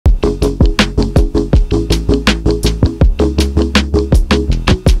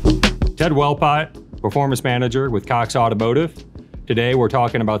Ted Welpott, Performance Manager with Cox Automotive. Today we're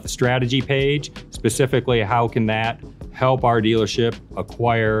talking about the strategy page, specifically how can that help our dealership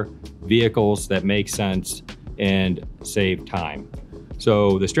acquire vehicles that make sense and save time.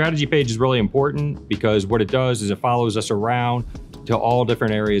 So the strategy page is really important because what it does is it follows us around to all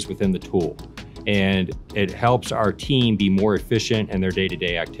different areas within the tool, and it helps our team be more efficient in their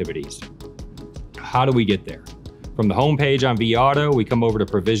day-to-day activities. How do we get there? From the home page on vAuto, we come over to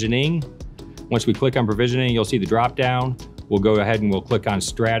provisioning. Once we click on provisioning, you'll see the drop down. We'll go ahead and we'll click on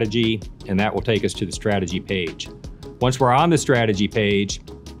strategy, and that will take us to the strategy page. Once we're on the strategy page,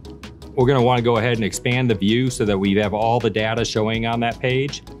 we're going to want to go ahead and expand the view so that we have all the data showing on that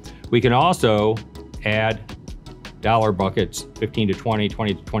page. We can also add dollar buckets, 15 to 20,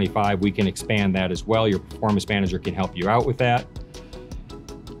 20 to 25. We can expand that as well. Your performance manager can help you out with that.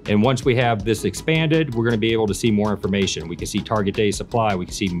 And once we have this expanded, we're going to be able to see more information. We can see target day supply. We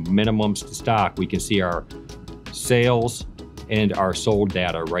can see minimums to stock. We can see our sales and our sold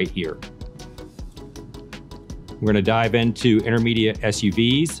data right here. We're going to dive into intermediate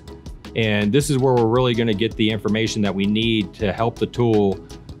SUVs. And this is where we're really going to get the information that we need to help the tool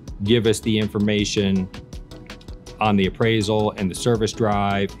give us the information on the appraisal and the service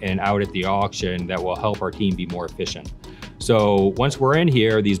drive and out at the auction that will help our team be more efficient. So once we're in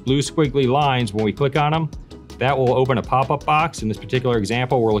here, these blue squiggly lines, when we click on them, that will open a pop-up box. In this particular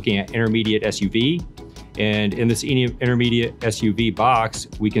example, we're looking at intermediate SUV. And in this intermediate SUV box,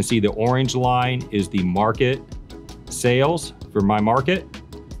 we can see the orange line is the market sales for my market,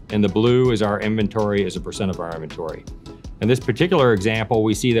 and the blue is our inventory as a percent of our inventory. In this particular example,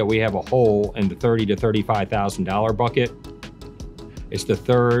 we see that we have a hole in the $30,000 to $35,000 bucket. It's the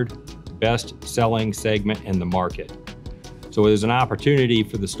third best selling segment in the market. So there's an opportunity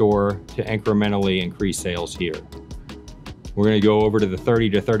for the store to incrementally increase sales here. We're going to go over to the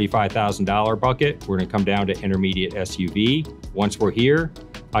 $30,000 to $35,000 bucket. We're going to come down to intermediate SUV. Once we're here,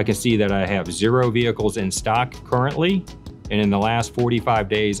 I can see that I have 0 vehicles in stock currently. And in the last 45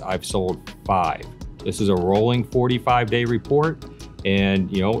 days, I've sold 5. This is a rolling 45-day report.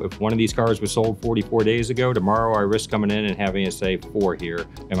 And if one of these cars was sold 44 days ago, tomorrow I risk coming in and having to say 4 here,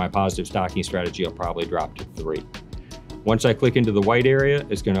 and my positive stocking strategy will probably drop to 3. Once I click into the white area,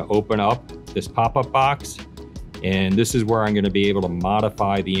 it's going to open up this pop-up box. And this is where I'm going to be able to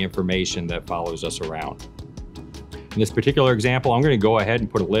modify the information that follows us around. In this particular example, I'm going to go ahead and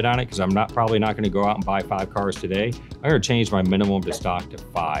put a lid on it because I'm probably not going to go out and buy 5 cars today. I'm going to change my minimum to stock to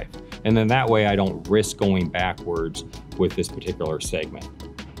 5. And then that way I don't risk going backwards with this particular segment.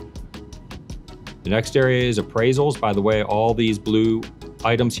 The next area is appraisals. By the way, all these blue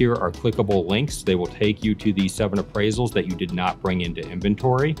items here are clickable links. They will take you to these 7 appraisals that you did not bring into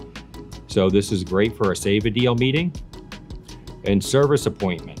inventory. So this is great for a save a deal meeting. And service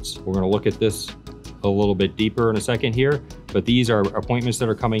appointments. We're going to look at this a little bit deeper in a second here, but these are appointments that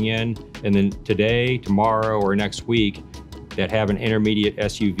are coming in, and then today, tomorrow, or next week that have an intermediate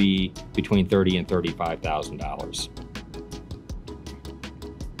SUV between $30,000 and $35,000.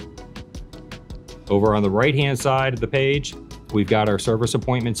 Over on the right-hand side of the page, we've got our service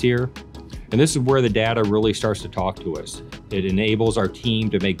appointments here, and this is where the data really starts to talk to us. It enables our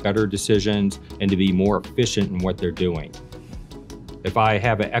team to make better decisions and to be more efficient in what they're doing. If I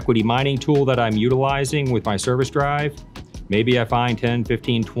have an equity mining tool that I'm utilizing with my service drive, maybe I find 10,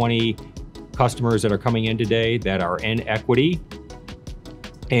 15, 20 customers that are coming in today that are in equity,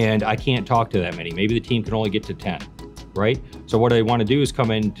 and I can't talk to that many. Maybe the team can only get to 10, right? So what I want to do is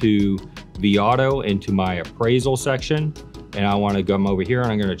come into vAuto, into my appraisal section, and I want to come over here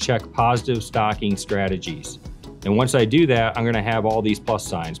and I'm going to check positive stocking strategies. And once I do that, I'm going to have all these plus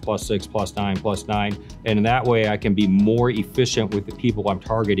signs, +6, +9, and in that way I can be more efficient with the people I'm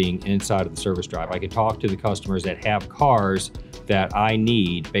targeting inside of the service drive. I can talk to the customers that have cars that I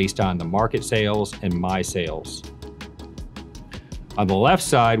need based on the market sales and my sales. On the left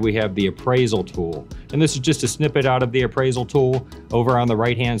side, we have the appraisal tool. And this is just a snippet out of the appraisal tool. Over on the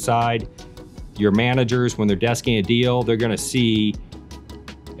right-hand side, your managers, when they're desking a deal, they're going to see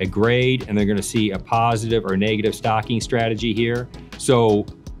a grade, and they're going to see a positive or negative stocking strategy here. So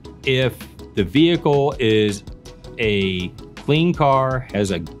if the vehicle is a clean car, has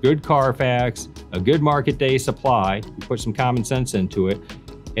a good Carfax, a good market day supply, you put some common sense into it,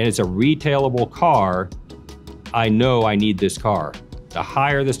 and it's a retailable car, I know I need this car. The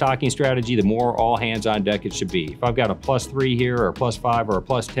higher the stocking strategy, the more all hands on deck it should be. If I've got a +3 here, or a +5, or a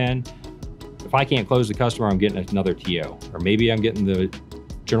 +10, if I can't close the customer, I'm getting another TO. Or maybe I'm getting the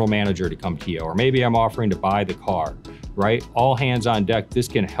general manager to come TO, or maybe I'm offering to buy the car. right? All hands on deck. This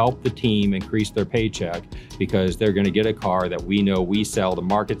can help the team increase their paycheck because they're going to get a car that we know we sell, the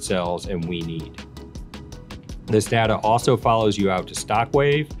market sells, and we need. This data also follows you out to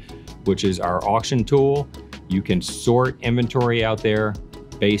StockWave, which is our auction tool. You can sort inventory out there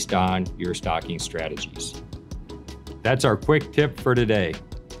based on your stocking strategies. That's our quick tip for today.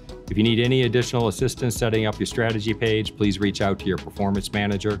 If you need any additional assistance setting up your strategy page, please reach out to your performance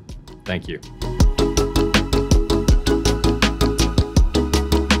manager. Thank you.